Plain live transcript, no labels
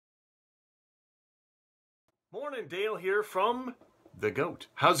Morning, Dale here from The Goat.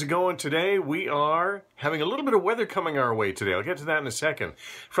 How's it going today? We are having a little bit of weather coming our way today. I'll get to that in a second.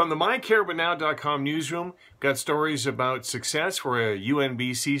 From the mycaribounow.com newsroom, got stories about success for a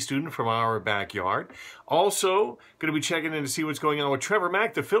UNBC student from our backyard. Also, going to be checking in to see what's going on with Trevor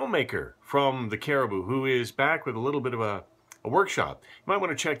Mack, the filmmaker from The Caribou, who is back with a little bit of a workshop. You might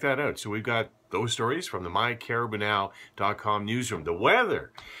want to check that out. So we've got those stories from the mycaribounow.com newsroom. The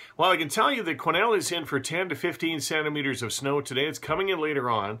weather. Well, I can tell you that Quesnel is in for 10 to 15 centimeters of snow today. It's coming in later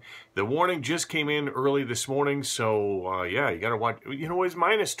on. The warning just came in early this morning, so yeah, you got to watch. You know, it was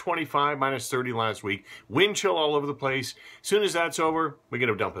minus 25, minus 30 last week. Wind chill all over the place. As soon as that's over, we get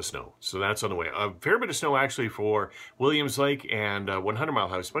a dump of snow. So that's on the way. A fair bit of snow actually for Williams Lake and 100 Mile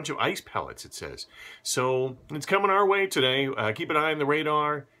House. A bunch of ice pellets, it says. So it's coming our way today. Keep an eye on the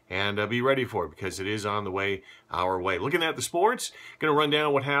radar. And be ready for it because it is on the way our way. Looking at the sports, going to run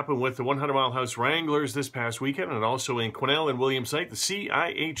down what happened with the 100 Mile House Wranglers this past weekend and also in Quesnel and Williams Lake, the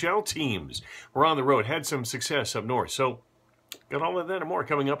CIHL teams were on the road, had some success up north. So got all of that and more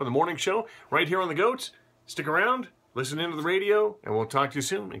coming up in the morning show right here on The Goats. Stick around, listen into the radio, and we'll talk to you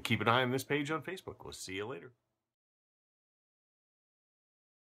soon. And keep an eye on this page on Facebook. We'll see you later.